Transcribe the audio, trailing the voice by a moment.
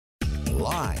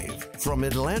Live from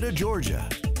Atlanta, Georgia,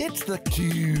 it's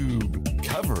theCUBE,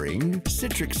 covering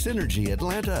Citrix Synergy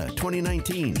Atlanta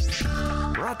 2019.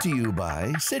 Brought to you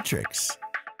by Citrix.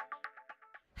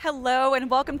 Hello and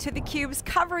welcome to theCUBE's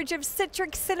coverage of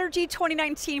Citrix Synergy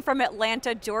 2019 from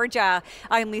Atlanta, Georgia.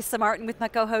 I'm Lisa Martin with my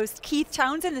co-host Keith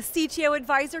Townsend, the CTO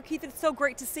advisor. Keith, it's so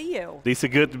great to see you. Lisa,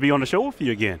 good to be on the show with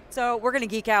you again. So we're going to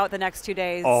geek out the next 2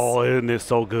 days. Oh, isn't it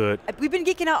so good? We've been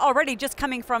geeking out already just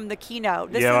coming from the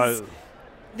keynote.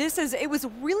 It was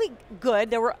really good.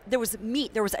 There was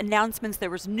meat, there was announcements, there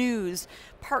was news,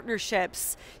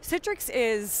 partnerships. Citrix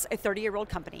is a 30-year-old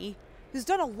company who's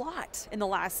done a lot in the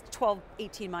last 12,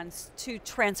 18 months to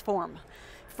transform,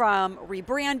 from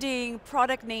rebranding,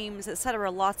 product names, et cetera,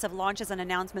 lots of launches and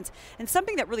announcements. And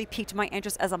something that really piqued my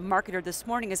interest as a marketer this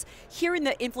morning is hearing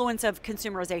the influence of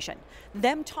consumerization.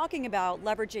 Them talking about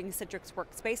leveraging Citrix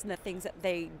Workspace and the things that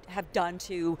they have done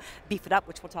to beef it up,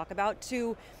 which we'll talk about,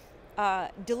 to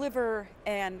deliver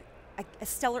a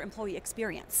stellar employee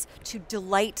experience, to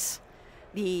delight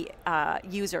the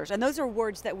users. And those are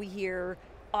words that we hear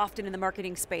often in the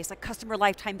marketing space, like customer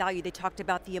lifetime value. They talked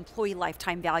about the employee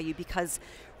lifetime value because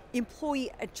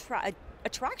employee talent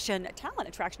attraction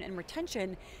and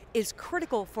retention is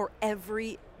critical for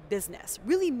every business.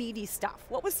 Really meaty stuff.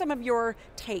 What was some of your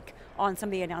take on some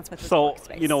of the announcements with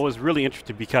Workspace? It was really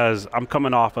interesting because I'm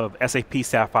coming off of SAP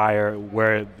Sapphire,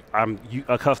 where I'm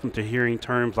accustomed to hearing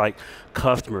terms like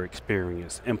customer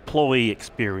experience, employee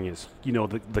experience,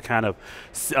 the kind of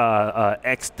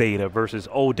X data versus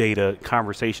O data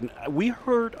conversation. We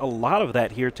heard a lot of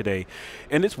that here today,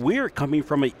 and it's weird coming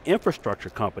from an infrastructure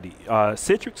company.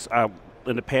 Citrix,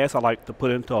 in the past, I like to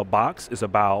put into a box, is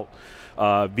about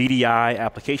VDI,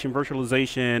 application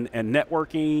virtualization, and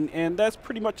networking, and that's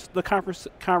pretty much the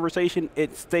conversation.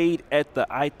 It stayed at the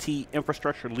IT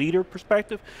infrastructure leader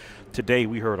perspective. Today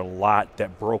we heard a lot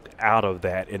that broke out of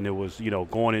that, and it was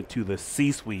going into the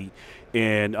C-suite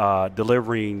and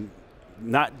delivering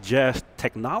not just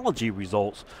technology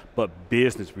results, but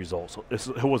business results.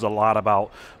 It was a lot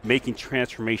about making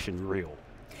transformation real.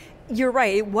 You're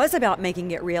right, it was about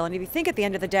making it real, and if you think at the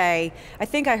end of the day, I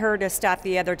think I heard a stat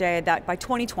the other day that by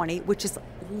 2020, which is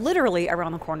literally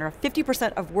around the corner,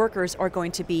 50% of workers are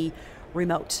going to be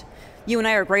remote. You and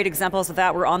I are great examples of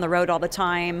that. We're on the road all the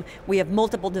time. We have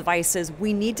multiple devices.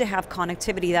 We need to have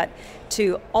connectivity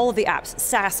to all of the apps,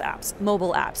 SaaS apps,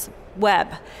 mobile apps, web,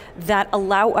 that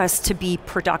allow us to be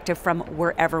productive from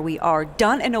wherever we are,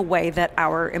 done in a way that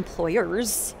our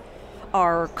employers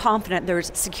are confident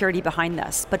there's security behind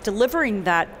this. But delivering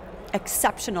that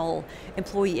exceptional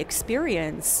employee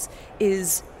experience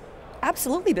is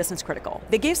absolutely business critical.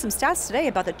 They gave some stats today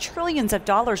about the trillions of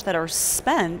dollars that are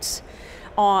spent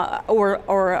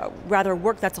or rather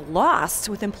work that's lost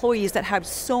with employees that have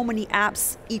so many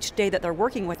apps each day that they're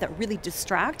working with that really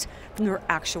distract from their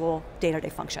actual day-to-day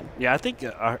function. Yeah, I think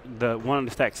one of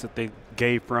the stats that they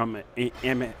gave from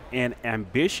an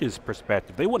ambitious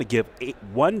perspective, they want to give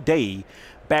 1 day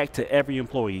back to every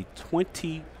employee,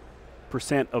 20%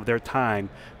 of their time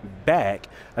back.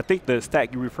 I think the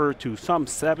stat you referred to, some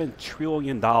 $7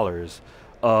 trillion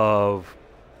of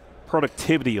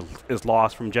productivity is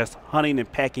lost from just hunting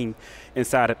and pecking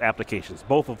inside of applications.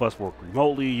 Both of us work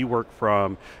remotely. You work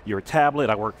from your tablet.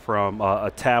 I work from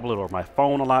a tablet or my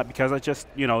phone a lot because I just,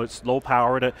 it's low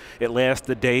powered. It lasts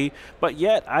the day. But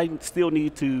yet I still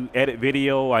need to edit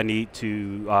video. I need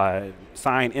to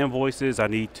sign invoices. I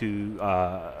need to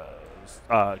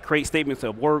create statements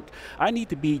at work. I need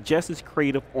to be just as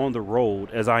creative on the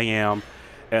road as I am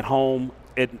at home.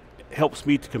 It helps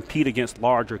me to compete against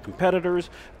larger competitors,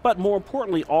 but more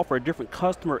importantly, offer a different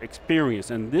customer experience.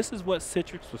 And this is what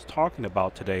Citrix was talking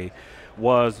about today,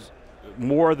 was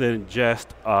more than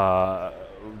just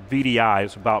VDI.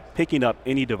 It's about picking up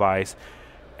any device,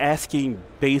 asking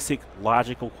basic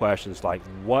logical questions like,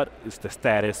 what is the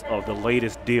status of the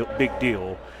latest big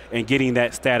deal, and getting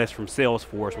that status from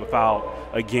Salesforce without,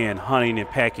 again, hunting and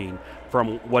pecking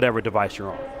from whatever device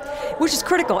you're on. Which is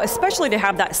critical, especially to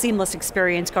have that seamless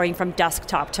experience going from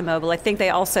desktop to mobile. I think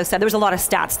they also said, there was a lot of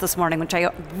stats this morning, which I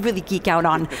really geek out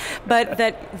on, but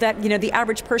that the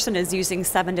average person is using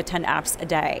 7 to 10 apps a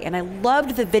day. And I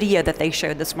loved the video that they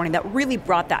showed this morning that really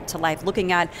brought that to life,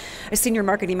 looking at a senior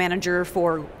marketing manager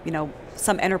for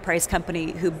some enterprise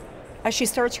company who, as she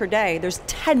starts her day, there's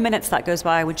 10 minutes that goes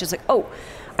by when she's like, oh,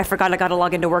 I forgot I got to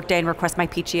log into Workday and request my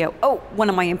PTO. Oh, one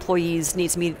of my employees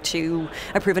needs me to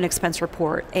approve an expense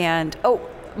report. And oh,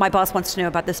 my boss wants to know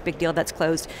about this big deal that's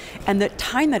closed. And the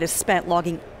time that is spent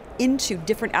logging into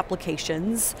different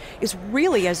applications is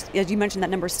really, as you mentioned,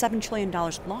 that number, $7 trillion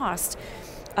lost.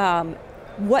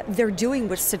 what they're doing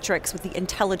with Citrix, with the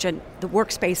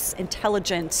workspace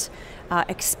intelligent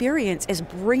experience, is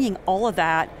bringing all of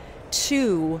that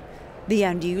to the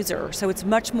end user. So it's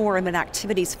much more of an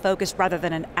activities focused rather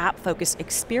than an app focused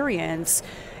experience.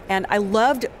 And I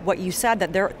loved what you said,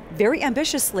 that they're very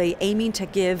ambitiously aiming to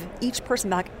give each person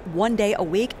back 1 day a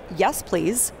week. Yes,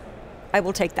 please. I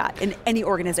will take that in any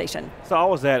organization. So I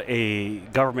was at a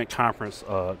government conference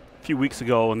a few weeks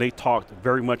ago, and they talked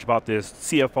very much about this.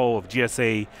 CFO of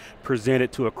GSA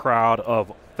presented to a crowd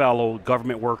of fellow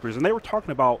government workers, and they were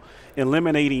talking about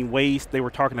eliminating waste. They were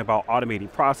talking about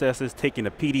automating processes, taking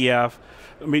a PDF,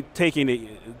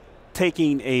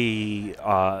 taking a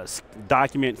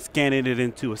document, scanning it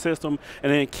into a system,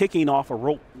 and then kicking off a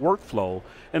workflow.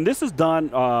 And this is done,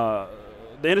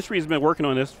 the industry has been working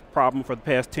on this problem for the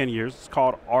past 10 years. It's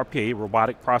called RPA,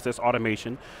 Robotic Process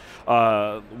Automation.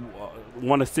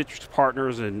 One of Citrix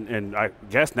partners and I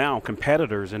guess now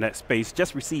competitors in that space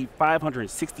just received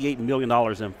 $568 million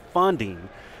in funding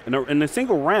in a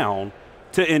single round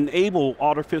to enable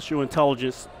artificial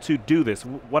intelligence to do this.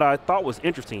 What I thought was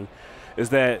interesting is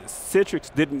that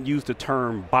Citrix didn't use the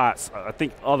term bots, I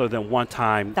think, other than one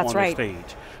time on the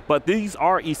stage. But these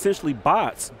are essentially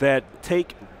bots that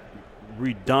take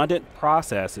redundant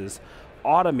processes,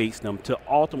 automates them to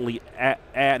ultimately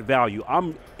add value.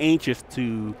 I'm anxious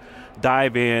to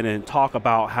dive in and talk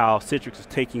about how Citrix is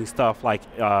taking stuff like,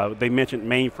 they mentioned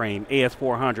mainframe,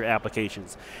 AS400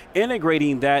 applications,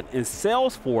 integrating that in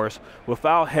Salesforce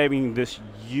without having this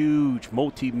huge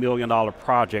multi-million-dollar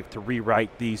project to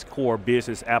rewrite these core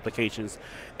business applications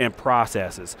and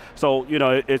processes. So, you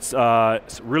know, it's a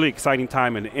really exciting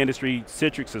time in the industry.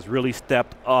 Citrix has really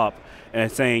stepped up and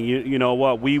saying, you know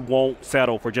what, we won't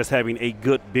settle for just having a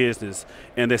good business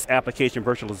in this application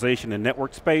virtualization and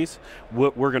network space.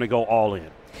 We're going to go all in.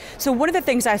 So one of the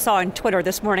things I saw on Twitter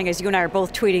this morning, as you and I are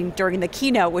both tweeting during the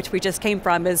keynote, which we just came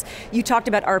from, is you talked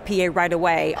about RPA right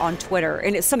away on Twitter,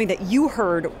 and it's something that you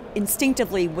heard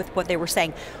instinctively with what they were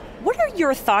saying. What are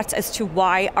your thoughts as to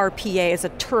why RPA as a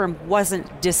term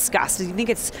wasn't discussed? Do you think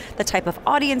it's the type of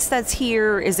audience that's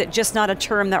here? Is it just not a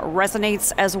term that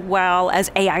resonates as well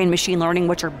as AI and machine learning,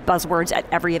 which are buzzwords at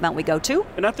every event we go to?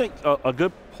 And I think a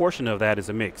good portion of that is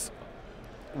a mix.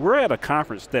 We're at a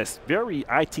conference that's very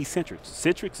IT-centric.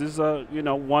 Citrix is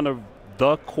one of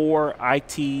the core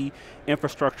IT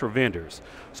infrastructure vendors.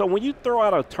 So when you throw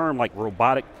out a term like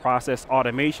robotic process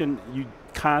automation, you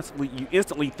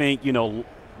instantly think,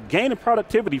 gaining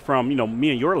productivity from me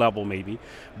and your level maybe,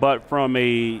 but from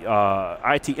a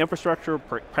IT infrastructure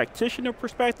practitioner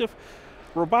perspective,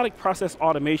 robotic process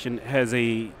automation has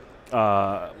a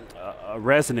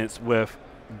resonance with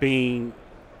being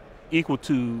equal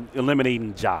to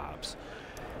eliminating jobs.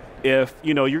 If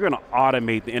you're going to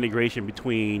automate the integration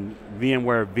between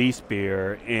VMware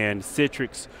vSphere and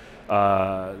Citrix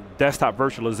desktop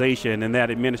virtualization and that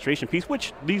administration piece,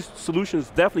 which these solutions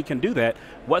definitely can do that,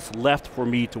 what's left for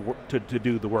me to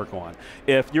do the work on?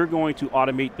 If you're going to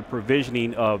automate the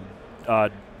provisioning of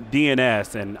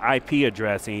DNS and IP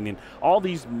addressing and all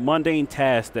these mundane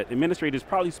tasks that administrators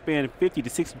probably spend 50 to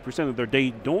 60% of their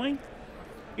day doing,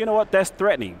 you know what, that's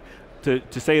threatening.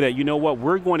 To say that,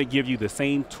 we're going to give you the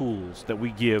same tools that we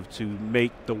give to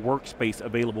make the workspace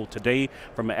available today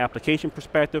from an application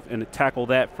perspective, and to tackle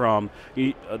that from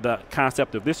the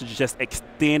concept of this is just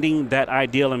extending that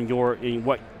ideal in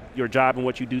what your job and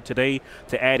what you do today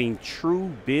to adding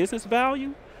true business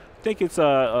value. I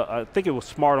think it was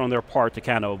smart on their part to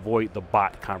kind of avoid the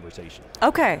bot conversation.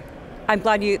 Okay. I'm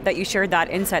glad that you shared that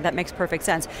insight. That makes perfect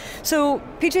sense. So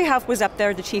PJ Huff was up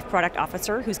there, the Chief Product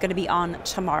Officer, who's going to be on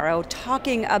tomorrow,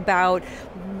 talking about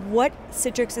what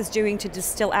Citrix is doing to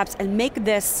distill apps and make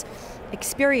this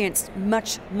experience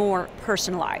much more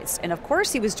personalized. And of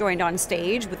course, he was joined on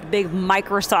stage with the big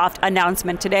Microsoft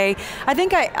announcement today. I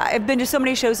think I've been to so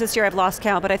many shows this year, I've lost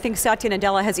count, but I think Satya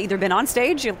Nadella has either been on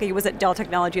stage, he was at Dell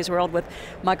Technologies World with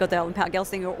Michael Dell and Pat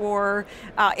Gelsinger, or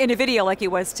in a video like he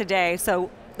was today. So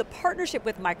the partnership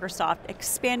with Microsoft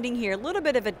expanding here, a little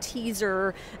bit of a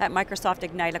teaser at Microsoft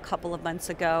Ignite a couple of months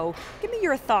ago. Give me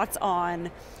your thoughts on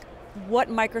what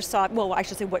what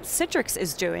Citrix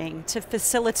is doing to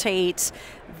facilitate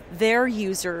their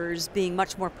users being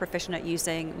much more proficient at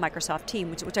using Microsoft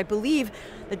Teams, which I believe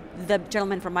the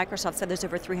gentleman from Microsoft said there's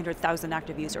over 300,000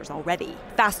 active users already.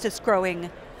 Fastest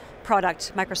growing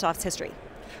product Microsoft's history.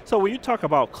 So when you talk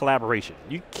about collaboration,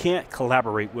 you can't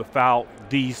collaborate without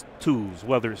these tools,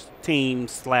 whether it's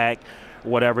Teams, Slack,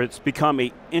 whatever. It's become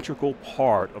an integral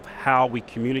part of how we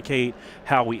communicate,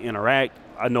 how we interact.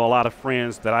 I know a lot of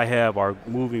friends that I have are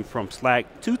moving from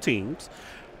Slack to Teams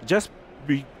just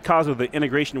because of the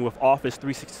integration with Office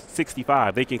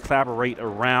 365, they can collaborate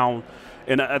around,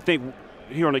 and I think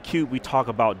here on theCUBE we talk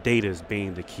about data as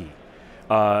being the key.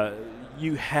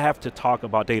 You have to talk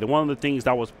about data. One of the things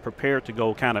that I was prepared to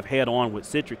go kind of head on with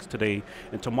Citrix today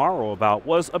and tomorrow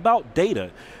was about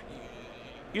data.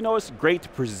 You know, it's great to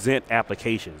present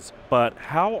applications, but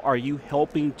how are you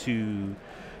helping to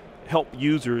help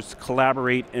users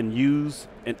collaborate and use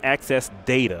and access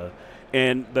data?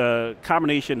 And the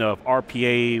combination of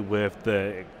RPA with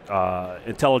the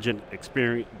intelligent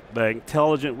experience, it's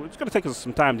going to take us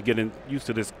some time to get used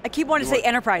to this. I keep wanting to say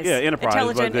enterprise. Yeah, enterprise.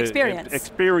 Intelligent experience.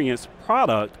 Experience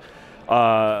product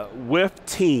with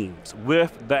Teams,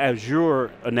 with the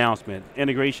Azure announcement,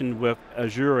 integration with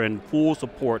Azure and full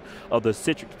support of the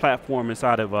Citrix platform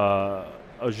inside of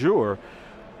Azure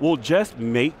will just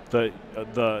make the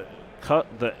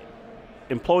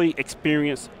employee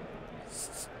experience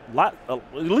at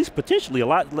least potentially a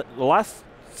lot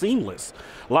seamless,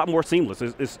 a lot more seamless.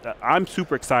 I'm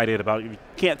super excited about it. You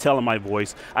can't tell in my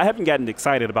voice. I haven't gotten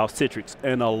excited about Citrix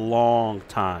in a long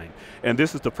time. And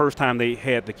this is the first time they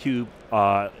had theCUBE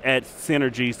at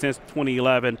Synergy since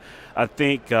 2011. I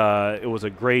think it was a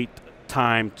great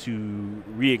time to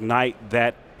reignite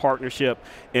that partnership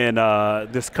and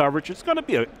this coverage. It's going to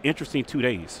be an interesting 2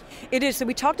 days. It is. So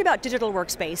we talked about digital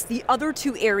workspace. The other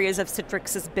two areas of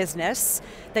Citrix's business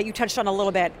that you touched on a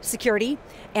little bit, security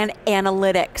and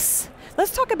analytics.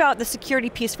 Let's talk about the security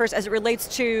piece first as it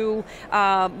relates to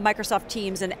Microsoft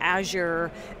Teams and Azure.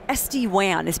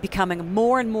 SD-WAN is becoming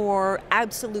more and more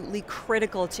absolutely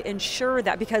critical to ensure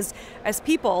that, because as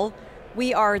people,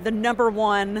 we are the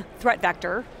 #1 threat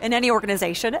vector in any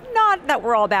organization. Not that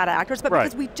we're all bad actors, but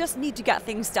because we just need to get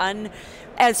things done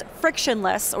as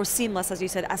frictionless or seamless, as you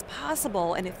said, as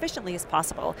possible and efficiently as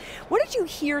possible. What did you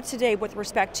hear today with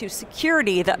respect to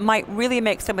security that might really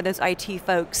make some of those IT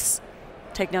folks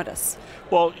take notice?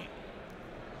 Well,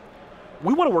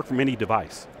 we want to work from any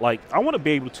device. Like, I want to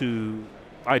be able to,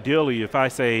 ideally, if I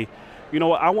say, you know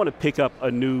what, I want to pick up a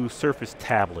new Surface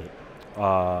tablet,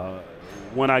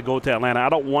 when I go to Atlanta, I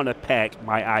don't want to pack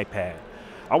my iPad.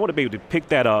 I want to be able to pick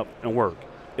that up and work.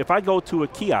 If I go to a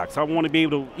kiosk, I want to be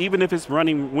able to, even if it's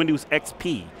running Windows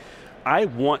XP, I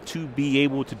want to be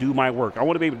able to do my work. I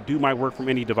want to be able to do my work from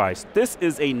any device. This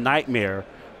is a nightmare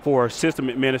for system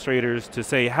administrators to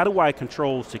say, how do I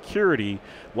control security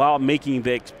while making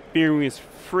the experience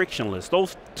frictionless?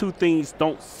 Those two things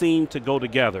don't seem to go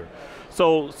together.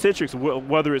 So Citrix,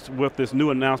 whether it's with this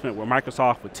new announcement with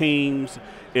Microsoft with Teams,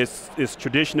 it's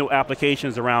traditional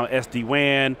applications around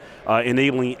SD-WAN,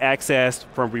 enabling access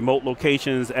from remote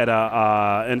locations at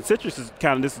and Citrix is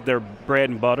kind of, this is their bread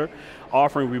and butter,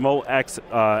 offering remote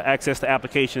access to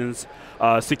applications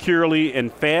securely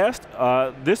and fast.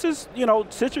 This is, you know,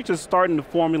 Citrix is starting to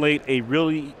formulate a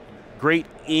really great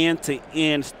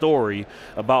end-to-end story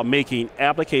about making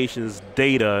applications,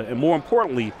 data, and more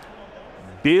importantly,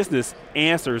 business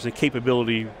answers and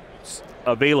capability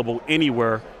available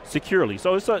anywhere securely.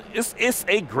 So it's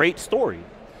a great story.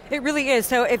 It really is.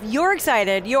 So if you're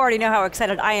excited, you already know how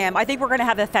excited I am. I think we're going to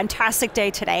have a fantastic day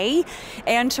today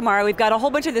and tomorrow. We've got a whole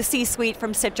bunch of the C-suite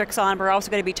from Citrix on. We're also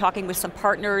going to be talking with some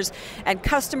partners and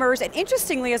customers. And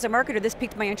interestingly, as a marketer, this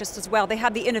piqued my interest as well. They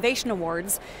have the Innovation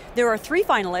Awards. There are 3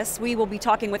 finalists. We will be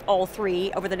talking with all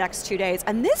 3 over the next 2 days.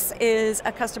 And this is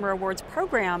a customer awards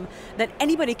program that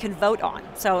anybody can vote on.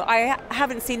 So I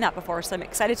haven't seen that before, so I'm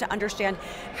excited to understand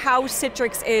how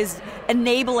Citrix is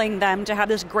enabling them to have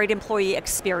this great employee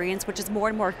experience, which is more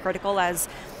and more critical as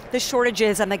the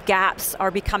shortages and the gaps are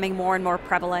becoming more and more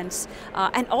prevalent,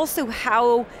 and also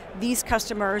how these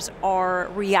customers are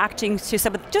reacting to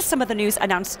some of the news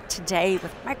announced today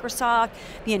with Microsoft,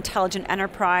 the intelligent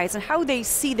enterprise, and how they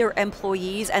see their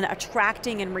employees and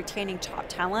attracting and retaining top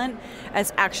talent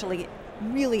as actually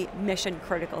really mission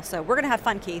critical. So we're going to have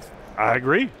fun, Keith. I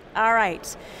agree. All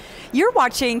right. You're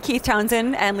watching Keith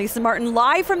Townsend and Lisa Martin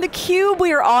live from theCUBE.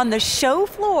 We are on the show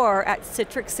floor at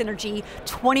Citrix Synergy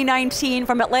 2019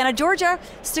 from Atlanta, Georgia.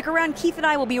 Stick around, Keith and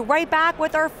I will be right back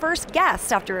with our first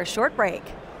guest after a short break.